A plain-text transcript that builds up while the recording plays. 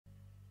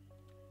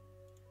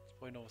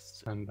brauche ich noch was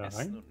zu Dann da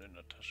essen rein. und in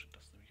der Tasche.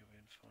 Das nehme ich auf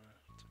jeden Fall.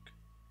 Zack.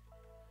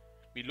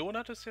 Milone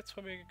hat es jetzt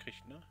von mir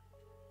gekriegt, ne?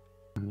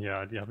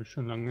 Ja, die habe ich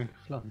schon lange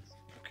gepflanzt.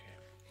 Okay.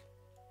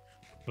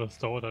 Aber das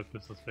dauert halt,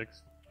 bis das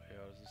wächst.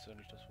 Ja, das ist ja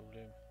nicht das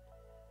Problem.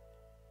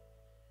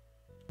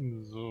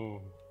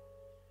 So.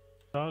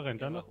 Da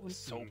rennt er Ja, nach unten.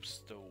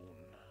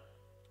 Soapstone.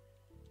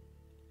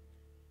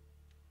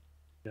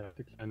 Ja,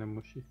 die kleine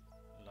Muschi.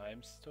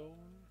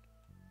 Limestone.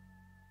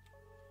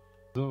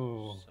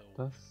 So, Soap.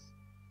 das.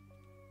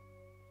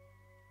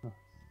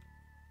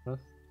 Das.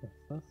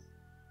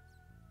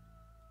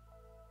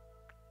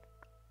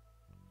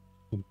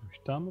 Den tue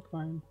ich damit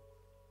rein.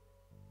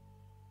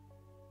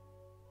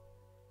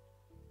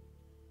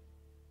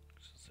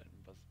 Das ist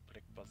ein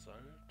Black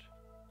Basalt.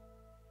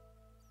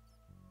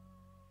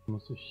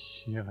 Muss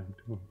ich hier rein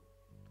tun.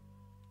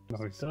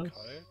 Mache ich ist das.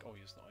 Kalk. Oh,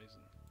 hier ist ein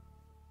Eisen.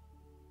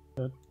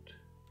 Das.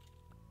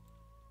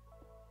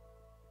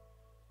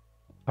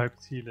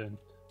 Halbziele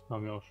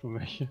haben wir auch schon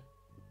welche.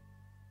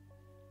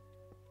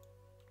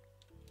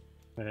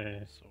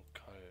 So,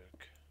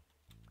 Kalk.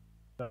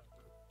 Da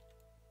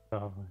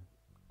rein.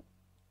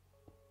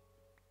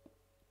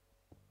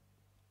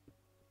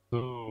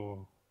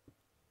 So.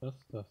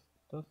 Das.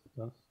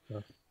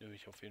 Nehme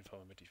ich auf jeden Fall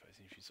mal mit. Ich weiß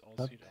nicht, wie es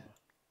aussieht, aber...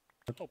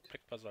 Oh,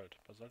 Black Basalt.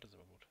 Basalt ist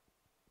aber gut.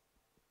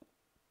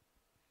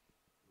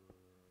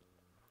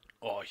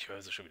 Oh, ich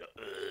höre sie schon wieder.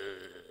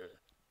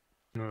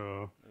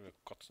 Ja. Wir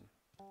kotzen.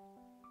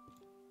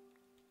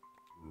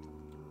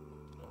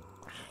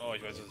 Oh,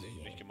 ich weiß, was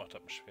ich nicht gemacht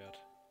habe. Ein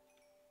Schwert.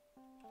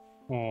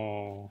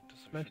 Oh.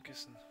 Das habe ich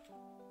vergessen.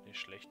 Nee,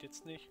 schlecht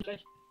jetzt nicht.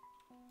 Schlecht.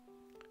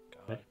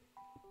 Egal.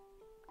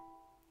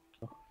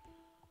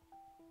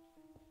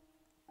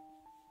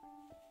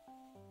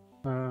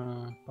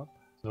 Hopp.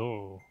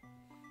 So.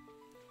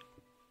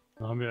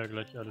 Dann haben wir ja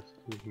gleich alles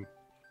drüben.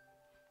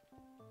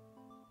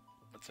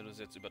 Als wenn du es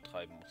jetzt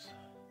übertreiben musst.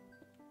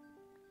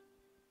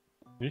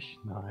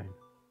 Nicht? Nein.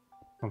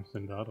 Kommst du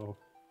denn da drauf?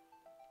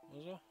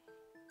 Also?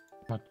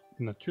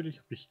 Natürlich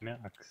habe ich eine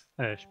Axt.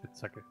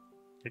 Spitzhacke.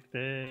 Fick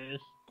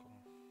dich.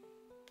 Komm.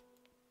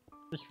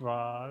 Ich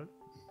war.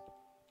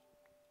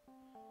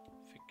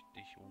 Fick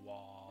dich,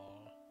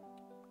 wow.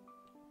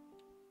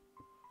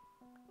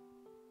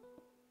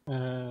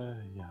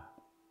 Ja.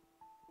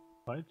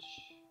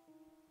 Falsch.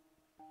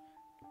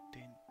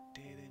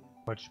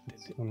 Falsch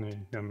Spitze. Oh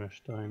ne, wir haben ja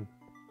Stein.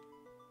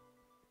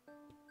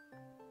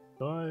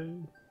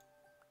 Stein.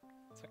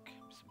 Zack,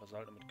 ein bisschen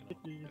Basalt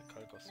mitgenommen, wie der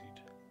Kalk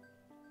aussieht.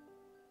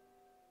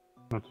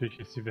 Natürlich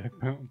ist die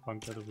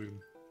Werkbank da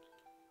drüben.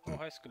 Oh,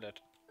 hi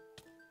Skelett.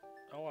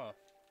 Aua.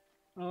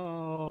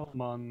 Oh,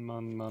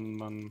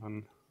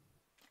 Mann.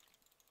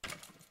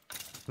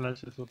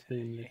 Vielleicht ist so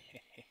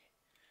dämlich.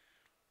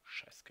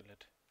 Scheiß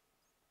Skelett.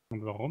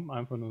 Und warum?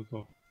 Einfach nur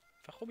so.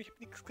 Warum? Ich hab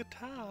nichts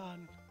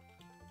getan.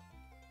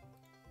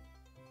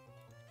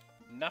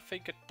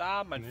 Nothing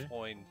getan, mein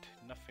Freund.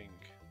 Nothing.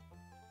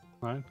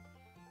 Nein.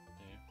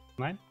 Nee.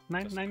 Nein.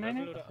 Das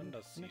Gravel oder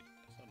anders sieht.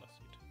 Das anders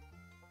sieht.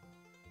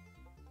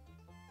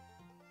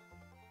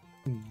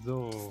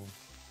 So.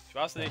 Ich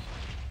war's nicht.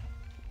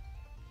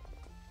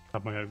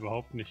 Hat man ja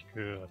überhaupt nicht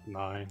gehört.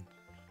 Nein.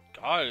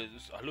 Egal,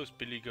 hallo ist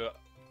billiger.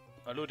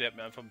 Hallo, der hat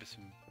mir einfach ein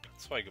bisschen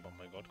Platz freigemacht.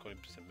 Mein Gott, konnte ich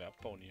ein bisschen mehr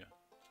abbauen hier.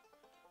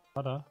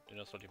 Hat er? Den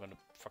das sollte ich mal eine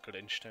Fackel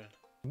einstellen.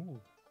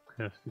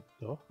 Okay, das gibt's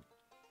doch.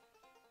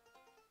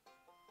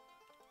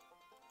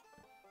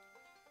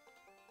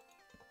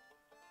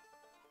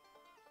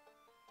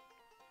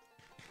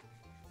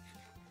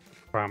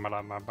 Bam.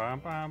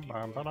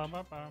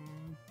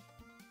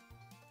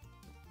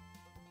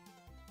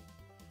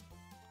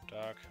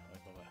 Tag,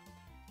 mal.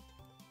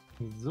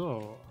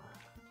 So.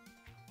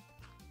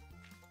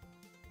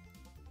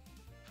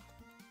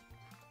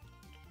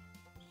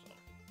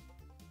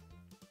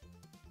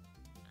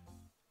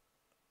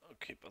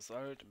 Okay,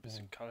 Basalt, ein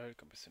bisschen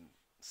Kalk, ein bisschen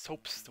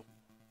Soapstone.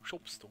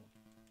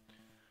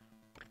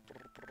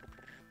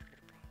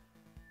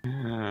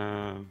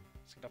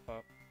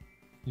 Snapper.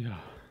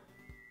 Ja.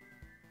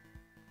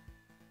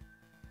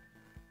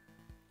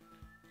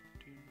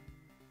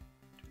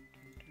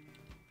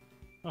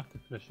 Ach,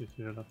 der Flash ist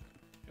wieder da.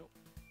 Jo.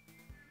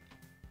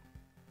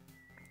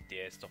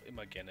 Der ist doch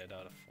immer gerne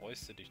da. Da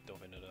freust du dich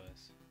doch, wenn er da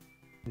ist.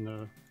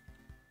 Nö.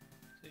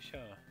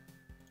 Sicher.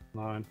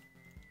 Nein.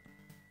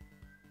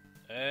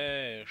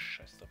 Ey,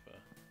 scheiß dafür.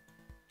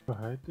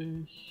 Behalte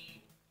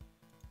ich.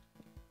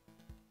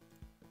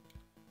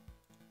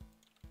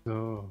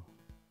 So.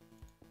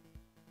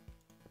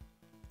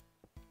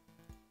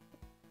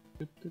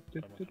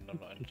 Man kann da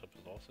nur eine Treppe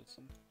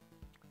draufsetzen.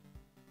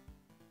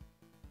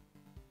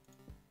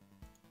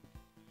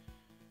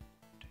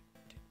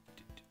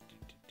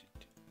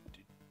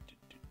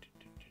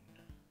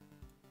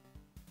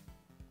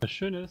 Das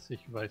Schöne ist,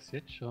 ich weiß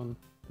jetzt schon,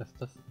 dass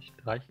das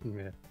nicht reichen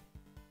wird.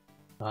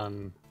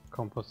 An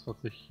Kompost,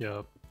 was ich hier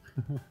habe.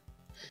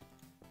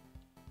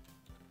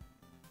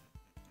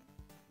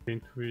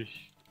 Den tue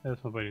ich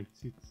erstmal bei den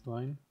Seeds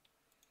rein.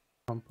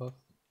 Kompost.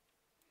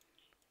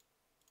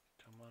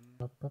 Kann man.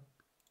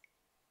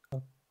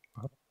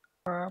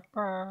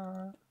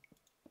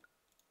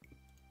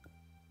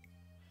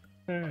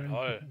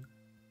 Toll.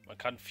 Man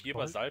kann 4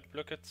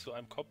 Basaltblöcke zu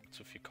einem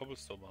zu 4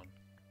 Cobblestone machen.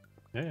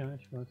 Ja, ja,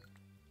 ich weiß.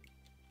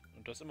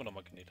 Und du hast immer noch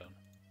Magnet an.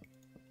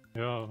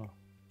 Ja,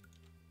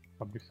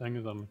 hab ich's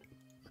eingesammelt.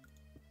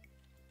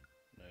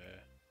 Nee.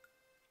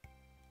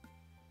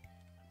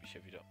 Hab ich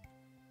ja wieder.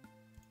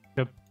 Ich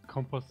hab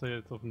Komposter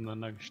jetzt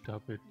aufeinander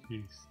gestapelt.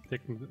 Die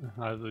stacken,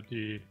 also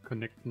die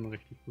connecten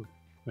richtig gut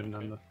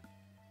miteinander.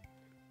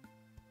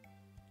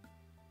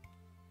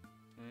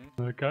 Hm?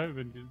 Na geil,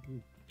 wenn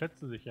die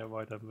Plätze sich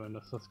erweitern werden,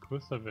 dass das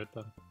größer wird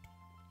dann.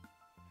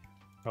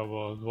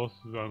 Aber so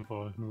hast du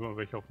einfach nur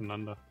welche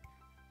aufeinander.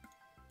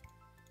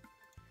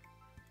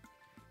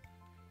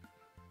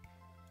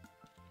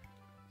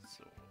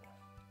 So.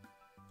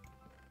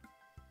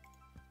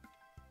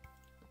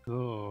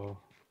 So.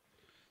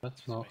 Das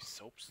Jetzt noch. ich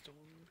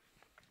Soapstone.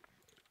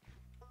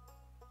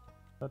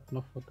 Das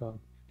noch vertan.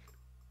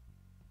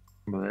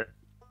 Bäh,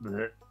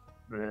 bäh,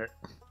 bäh.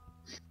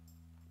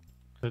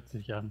 Hört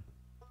sich an.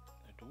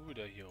 Ja, du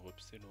wieder hier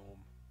rülpst hier nur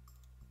rum.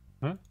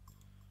 Hä?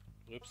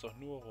 Du rülpst doch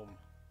nur rum.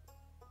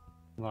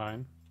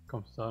 Nein,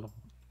 kommst da drauf.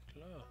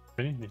 Klar.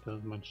 Bin ich nicht, das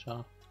ist mein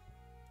Schaf.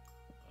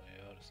 Ah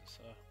ja, das ist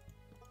er.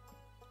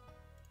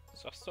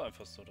 Sagst du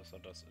einfach so, dass er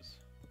das ist.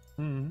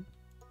 Mhm.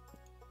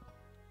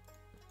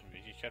 In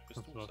Wirklichkeit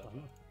bist du es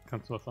einfach.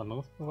 Kannst du was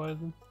anderes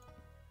beweisen?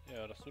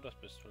 Ja, dass du das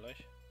bist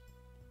vielleicht.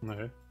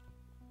 Nee.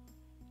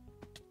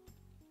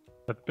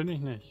 Das bin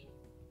ich nicht.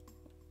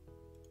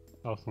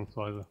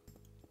 Ausnahmsweise.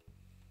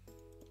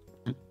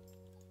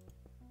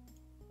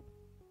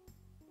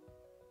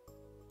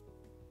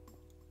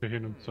 Wir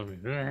hin und Zombie.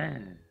 Du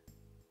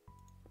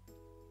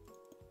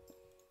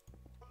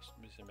hast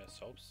ein bisschen mehr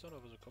Soapstone,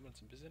 aber so kann man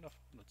es ein bisschen nach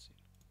vorne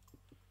ziehen.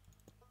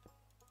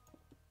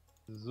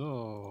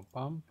 So,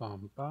 bam,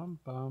 bam, bam,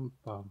 bam,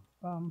 bam,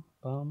 bam,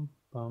 bam,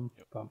 bam,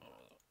 Jo, bam.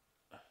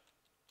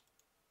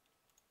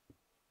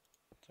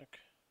 Zack.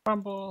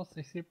 Bambos,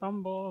 ich sehe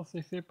Bambos,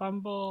 ich sehe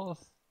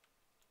Bambos.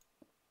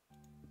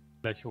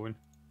 Gleich holen.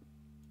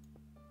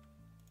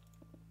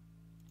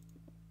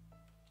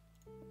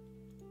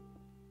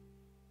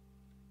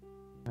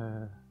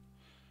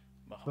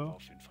 Machen so. wir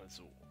auf jeden Fall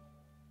so.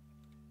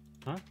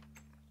 Ha?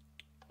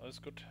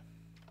 Alles gut.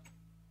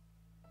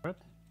 Gut.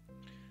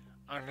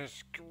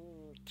 Alles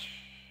gut.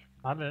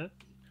 Alles?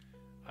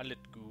 Alles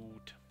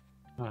gut.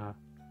 Ah,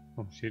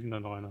 warum steht denn da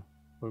noch einer?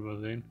 Voll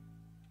übersehen.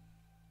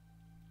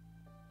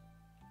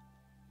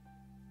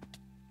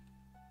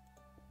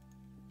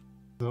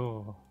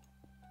 So.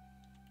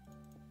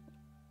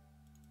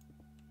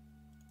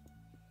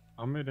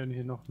 Haben wir denn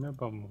hier noch mehr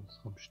Bambus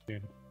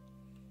rumstehen?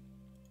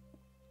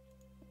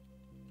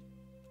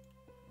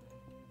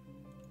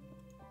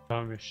 Da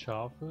haben wir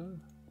Schafe,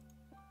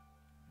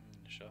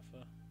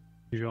 Schafe.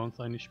 die wir uns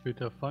eigentlich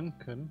später fangen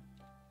können,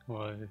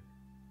 weil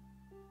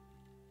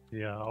die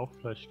ja auch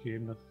Fleisch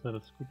geben, das ist ja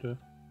das Gute.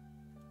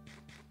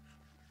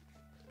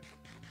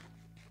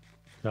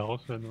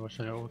 Daraus werden wir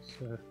wahrscheinlich auch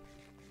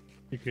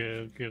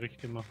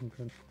Gerichte machen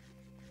können.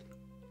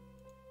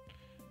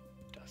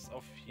 Das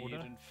auf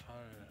jeden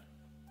Fall.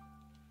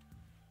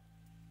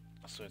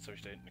 Achso, jetzt habe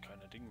ich da hinten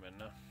keine Dinge mehr,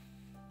 ne?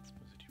 Jetzt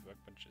muss ich die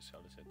Workbench, ist ja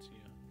alles jetzt hier.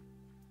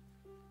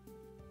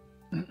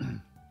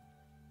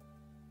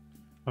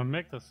 Man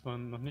merkt, dass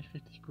man noch nicht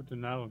richtig gute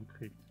Nahrung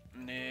kriegt.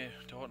 Nee,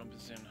 dauert noch ein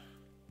bisschen.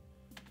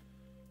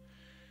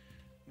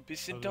 Ein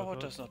bisschen Also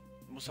dauert das noch.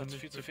 Muss halt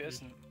viel zu viel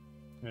essen.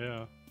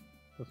 Ja,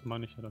 das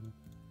meine ich ja damit.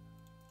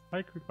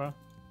 Hi, Creeper.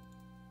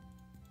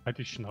 Halt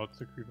die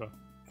Schnauze, Creeper.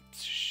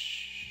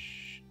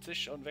 Zisch,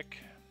 zisch und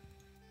weg.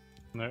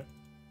 Ne.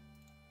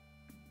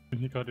 Bin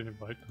hier gerade in dem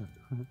Wald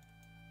drin.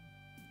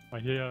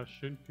 Weil hier ja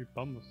schön viel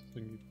Bambus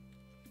drin gibt.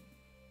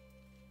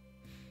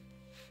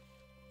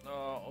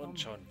 Oh, und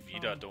schon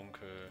wieder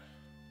dunkel.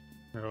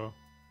 Ja.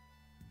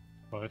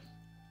 Weiß.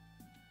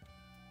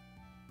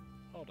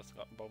 Oh, da ist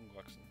gerade ein Baum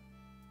gewachsen.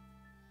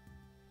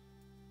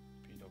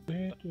 Wieder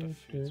Blatt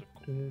dafür zu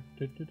gucken.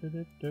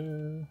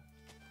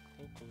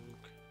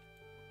 Kuckuck.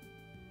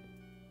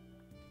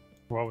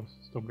 Wow, es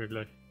ist dunkel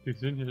gleich. Die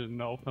sehen hier in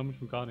der Aufnahme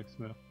schon gar nichts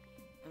mehr.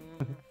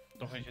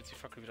 Doch, wenn ich jetzt die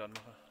Fackel wieder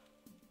anmache.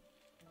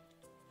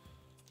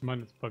 Ich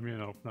meine, jetzt bei mir in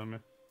der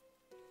Aufnahme.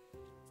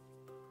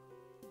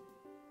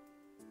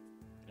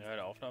 Ja,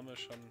 der Aufnahme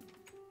ist schon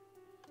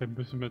Dann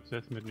müssen wir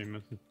zuerst mitnehmen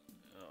müssen.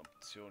 eine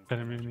Option. Kann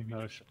er mir nicht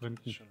mehr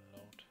sprinten. Ist schon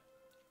laut.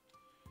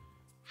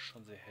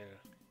 Schon sehr hell.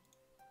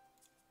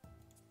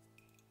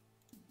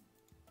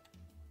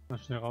 Mal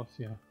schnell raus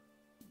hier.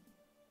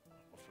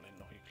 Oh, vielleicht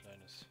noch ein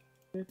kleines.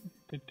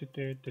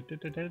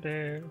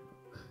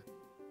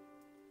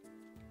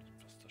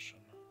 Passt das schon.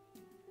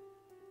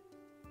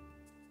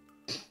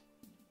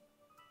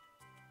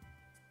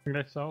 Bin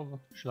gleich zu Hause.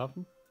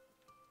 Schlafen?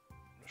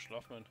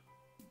 Schlafen wir.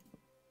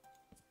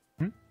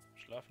 Hm?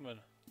 Schlafen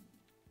wir.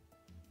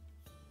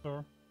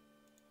 So.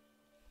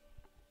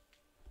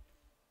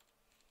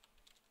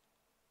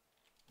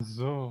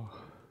 So.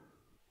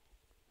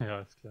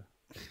 Ja, ist klar.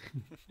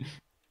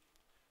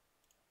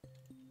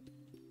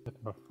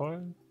 Das war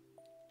voll.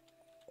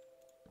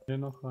 Hier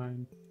noch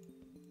rein.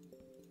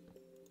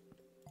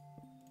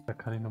 Da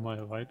kann ich nochmal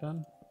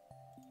erweitern.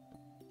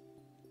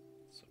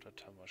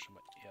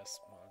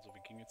 erstmal. Also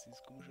wir gehen jetzt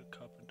dieses komische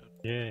Carpenter.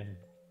 Yeah.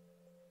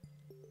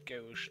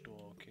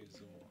 Store, okay,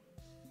 so.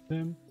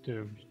 Dum,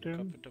 dum,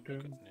 dum, Carpenter-Blöcke?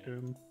 dum, Nee.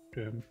 dum,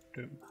 dum,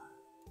 dum.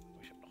 Oh,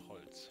 ich habe noch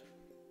Holz.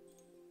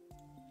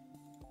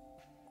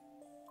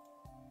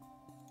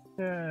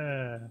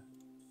 Yeah.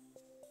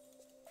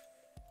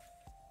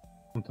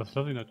 Und das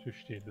lasse ich natürlich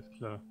stehen, ist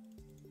klar.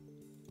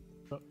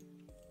 So.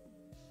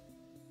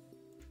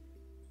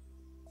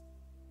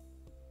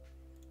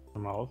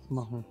 Mal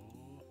ausmachen.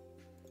 So.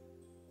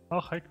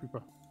 Ach, hi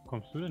Creeper.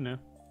 Kommst du denn, ne?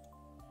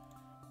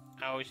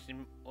 Aus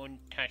dem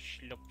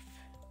Unterschlupf.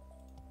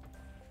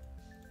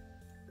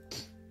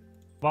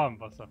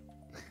 Warmwasser.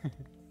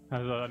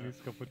 Also hat er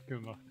nichts kaputt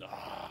gemacht.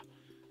 Ah.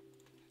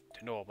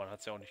 Dennoch, man hat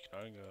es ja auch nicht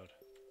knallen gehört.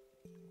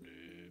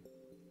 Nö.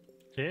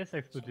 Der ist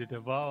explodiert,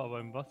 der war aber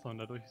im Wasser und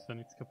dadurch ist da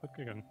nichts kaputt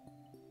gegangen.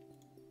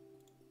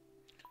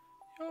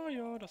 Ja,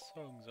 ja, das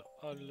sagen sie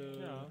alle.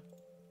 Ja.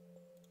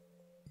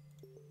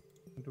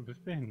 Und du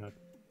bist behindert.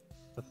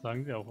 Das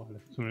sagen sie auch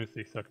alle. Zumindest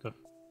ich sag das.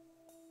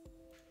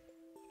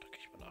 Da krieg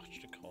ich mal 8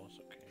 Stück raus,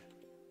 okay.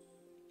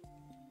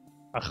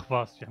 Ach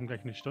was, wir haben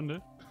gleich eine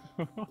Stunde.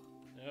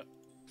 Ja.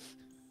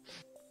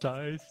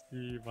 Scheiß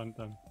die Wand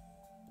an.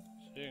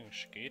 Deswegen,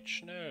 geht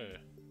schnell.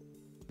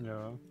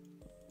 Ja.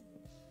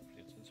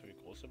 Jetzt sind so wie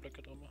große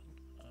Blöcke drin machen.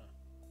 Ah.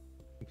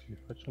 Natürlich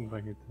falsch schon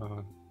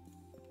reingetan.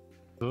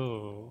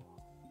 So.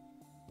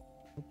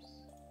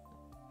 Ups.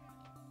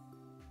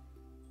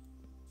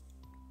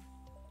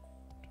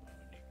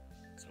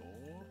 So.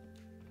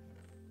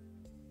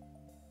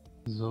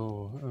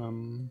 So,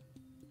 Kann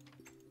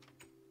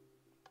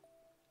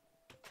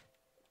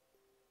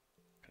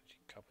ich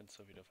die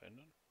Carpenter wieder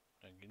verändern?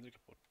 Dann gehen sie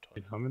kaputt. Toll.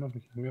 den haben wir noch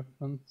nicht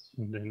angepflanzt.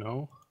 Und den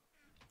auch.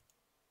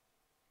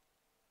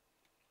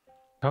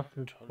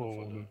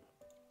 Kaffeebohnen.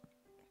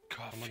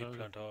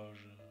 Kaffeeplantage.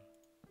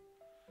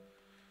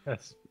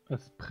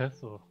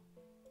 Espresso.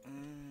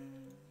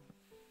 Mm.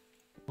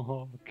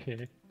 Oh,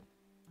 okay.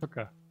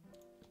 Zucker.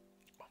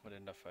 Was machen wir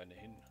denn da für eine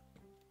hin?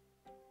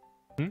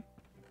 Hm?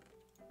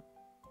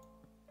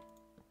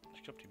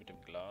 Ich glaube die mit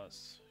dem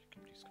Glas. Ich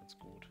glaube die ist ganz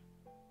gut.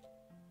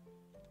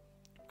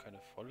 Keine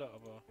volle,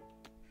 aber...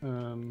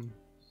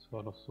 Das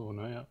war doch so,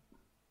 naja.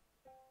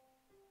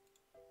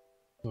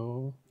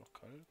 So. Noch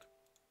Kalk.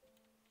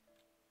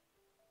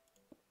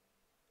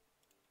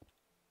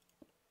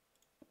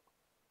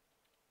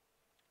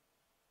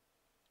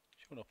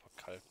 Ich habe noch ein paar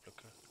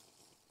Kalkblöcke.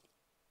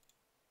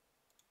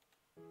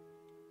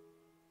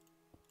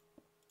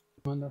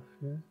 Man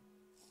dafür.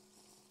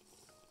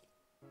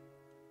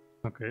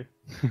 Okay.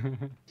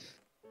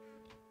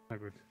 Na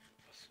gut.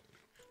 Was?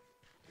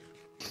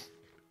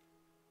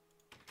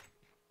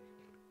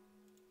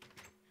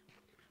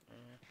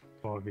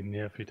 Boah, wie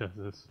nervig das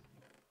ist.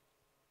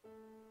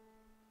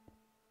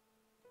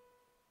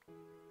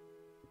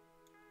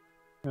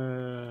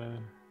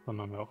 Dann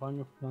haben wir auch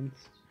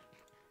angepflanzt.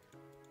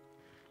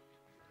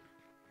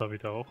 Da habe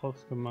ich da auch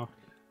rausgemacht.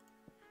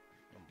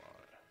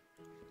 Normal.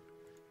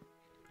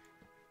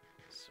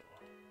 So.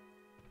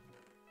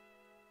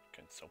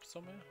 Kein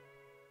Soapstone mehr?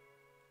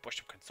 Boah, ich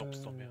hab keinen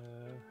Soapstone mehr.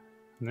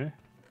 Ne?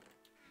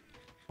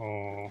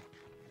 Oh.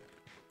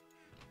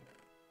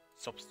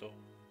 Soapstone.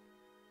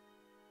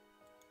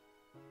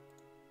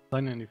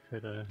 Seine in die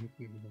Felder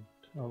hinten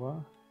gelegt.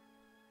 Aber.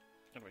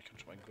 Ja, aber ich kann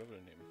schon mal einen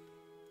Gravel nehmen.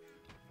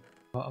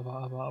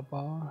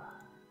 Aber.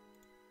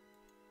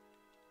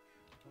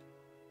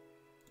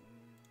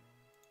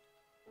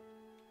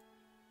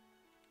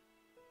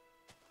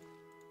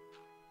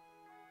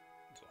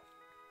 So.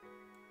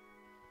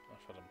 Ach,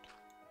 verdammt.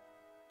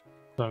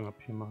 Sagen, ab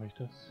hier mache ich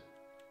das.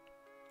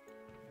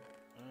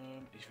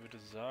 Ich würde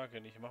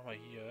sagen, ich mach mal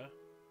hier.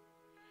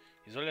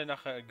 Hier soll ja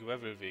nachher ein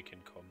Gravelweg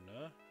hinkommen,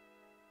 ne?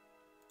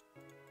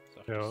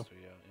 Sagtest du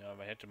ja. Ja,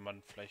 aber hätte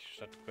man vielleicht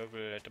statt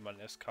Gravel hätte man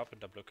erst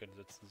Carpenter-Blöcke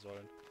hinsetzen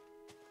sollen.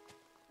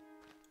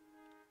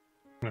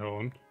 Ja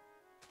und?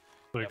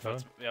 So Ja,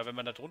 egal. ja, wenn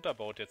man da drunter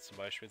baut jetzt zum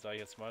Beispiel, sage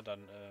ich jetzt mal,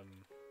 dann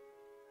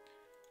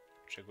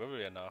der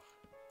Gravel ja nach.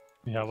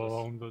 Ja, aber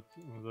warum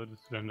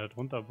solltest du denn da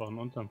drunter bauen,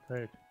 unterm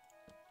Feld?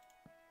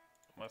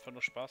 Um einfach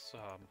nur Spaß zu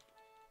haben.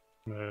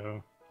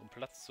 Naja. Um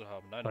Platz zu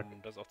haben. Nein, Zack.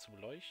 um das auch zu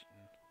beleuchten.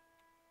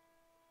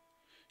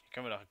 Hier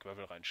können wir nachher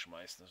Gravel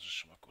reinschmeißen, das ist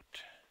schon mal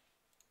gut.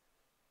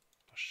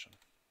 Passt schon.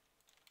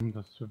 Um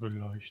das zu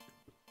beleuchten.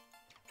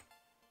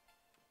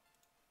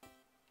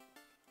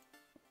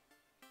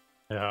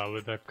 Ja,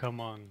 aber da kann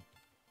man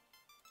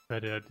bei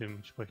der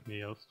dementsprechend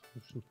nicht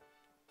austauschen.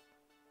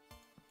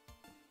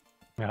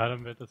 Ja,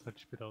 dann wird das halt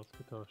später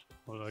ausgetauscht.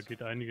 Oder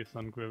geht einiges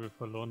an Gravel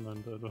verloren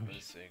dann dadurch.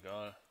 Ist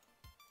egal.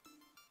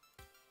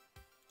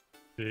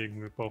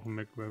 Deswegen, wir brauchen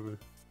mehr Gravel.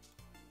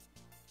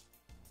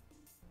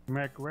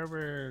 Mehr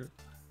Gravel!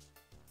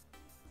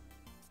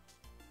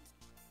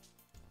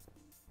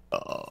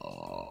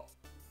 Oh.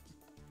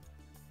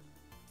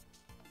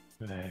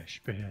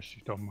 Beherrsch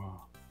dich doch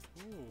mal.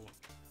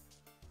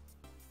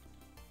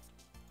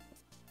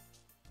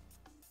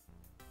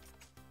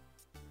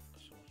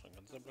 Achso, muss ein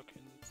ganzer Block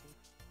hinsetzen.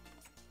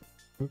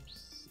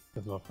 Ups,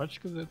 das war falsch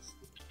gesetzt.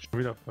 Schon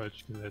wieder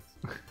falsch gesetzt.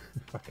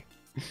 Fuck.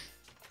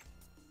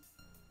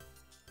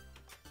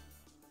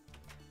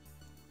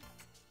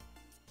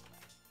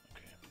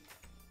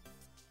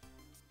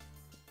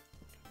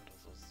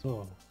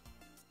 So.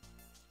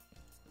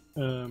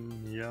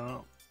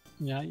 Ja.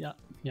 Ja.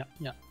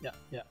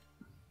 Die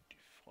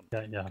Front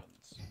Ja, ja.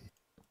 ganz.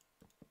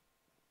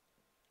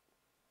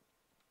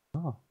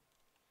 Ah,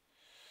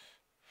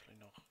 Vielleicht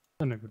noch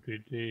eine gute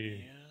Idee.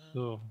 hier.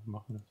 So,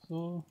 machen wir es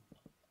so.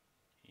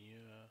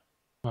 Hier.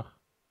 Ach,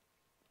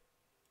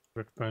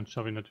 Workbench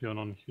habe ich natürlich auch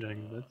noch nicht wieder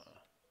hingesetzt.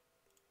 Da.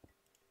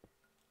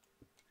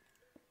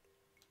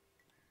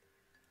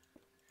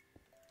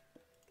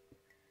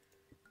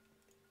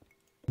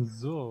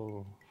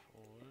 So.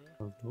 Voll.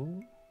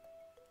 Also.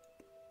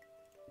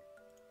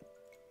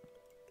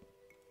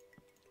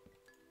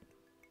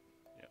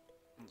 Ja.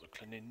 Und so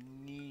kleine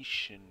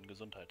Nischen.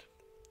 Gesundheit.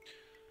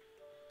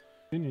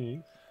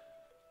 Genießt.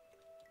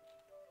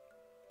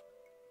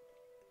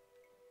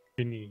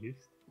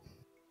 Genießt.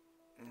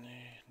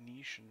 Nee,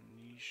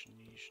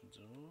 Nischen,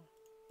 so.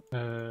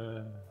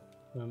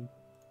 Ähm.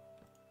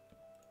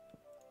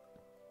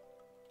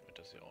 Wird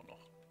das hier auch noch.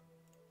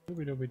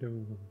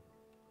 Dubidubidu.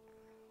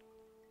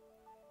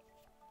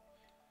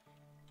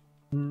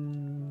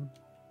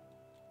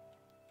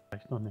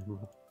 Reicht noch nicht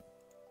mal.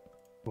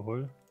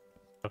 Obwohl,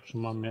 es gab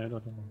schon mal mehr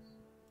oder was?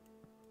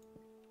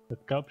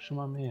 Es gab schon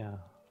mal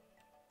mehr.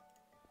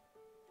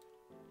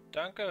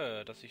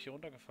 Danke, dass ich hier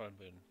runtergefallen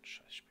bin.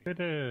 Scheiß Spiel.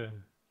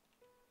 Bitte!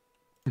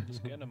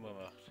 Das gerne mal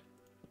macht.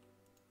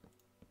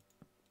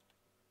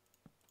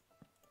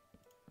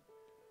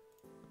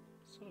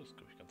 So, das ist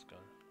glaube ich ganz geil.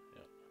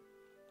 Ja.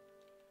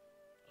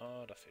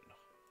 Ah, da fehlt noch.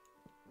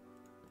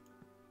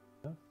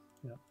 Das?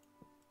 Ja.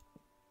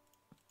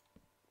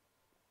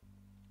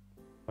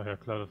 War ja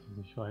klar, dass es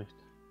nicht reicht.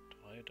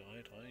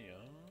 3, ja.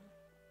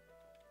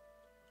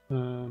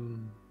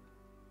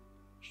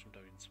 Stimmt, da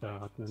habe ich einen 2. Da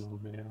hatten wir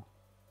noch mehr.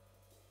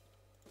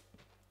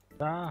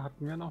 Da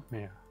hatten wir noch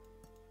mehr.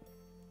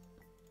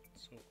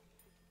 So,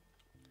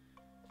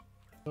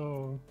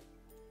 So.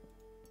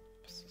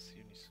 passt das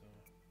hier nicht so.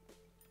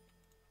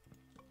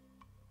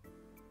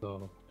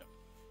 So.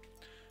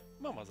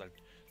 Machen wir es halt.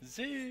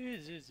 So.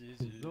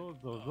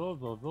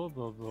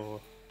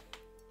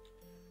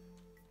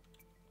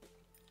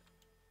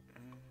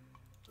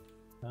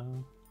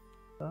 So.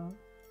 Da.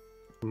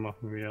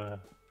 Machen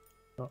wir.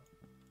 So.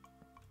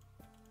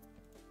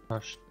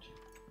 Passt.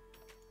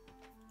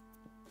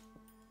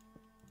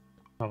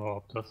 Aber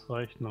ob das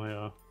reicht,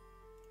 naja.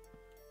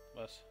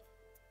 Was?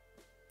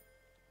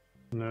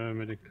 Nö,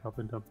 mit den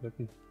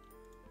Carpenter-Blöcken.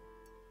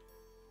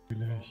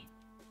 Vielleicht.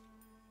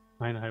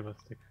 Ein halber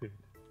Stack fehlt.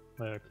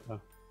 War ja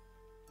klar.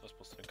 Was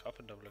brauchst du denn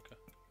Carpenter-Blöcke?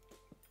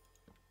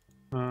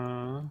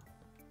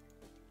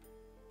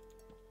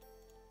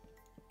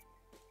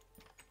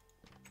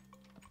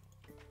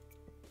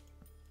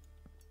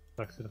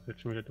 Sagst du, das wird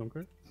schon wieder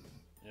dunkel?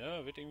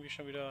 Ja, wird irgendwie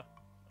schon wieder...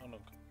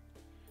 Ahnung.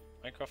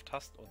 Minecraft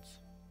hasst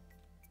uns.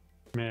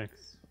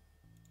 Max.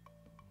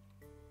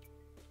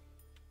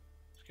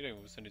 Es geht ja,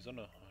 wo ist denn die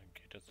Sonne? Ah,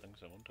 geht jetzt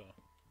langsam unter.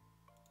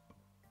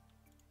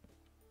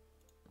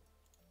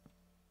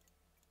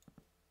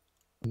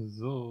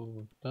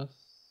 So,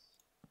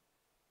 das.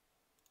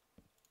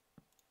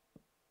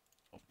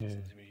 Aufpassen,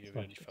 dass ich mich hier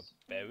wieder nicht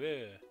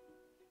verbaue.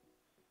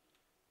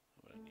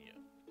 Aber dann hier.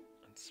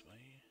 1,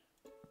 2.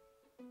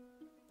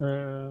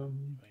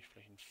 Mache ich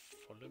vielleicht einen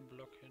vollen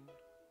Block hin?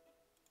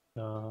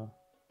 Ja.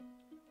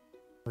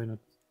 Aber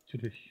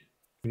natürlich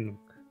genug.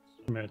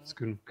 So. Mehr als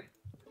genug.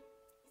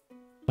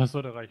 Das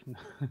sollte reichen.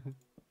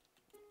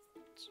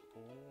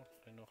 So,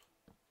 dann noch.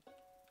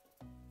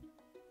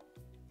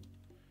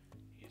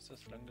 Hier ist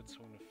das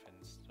langgezogene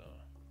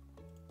Fenster.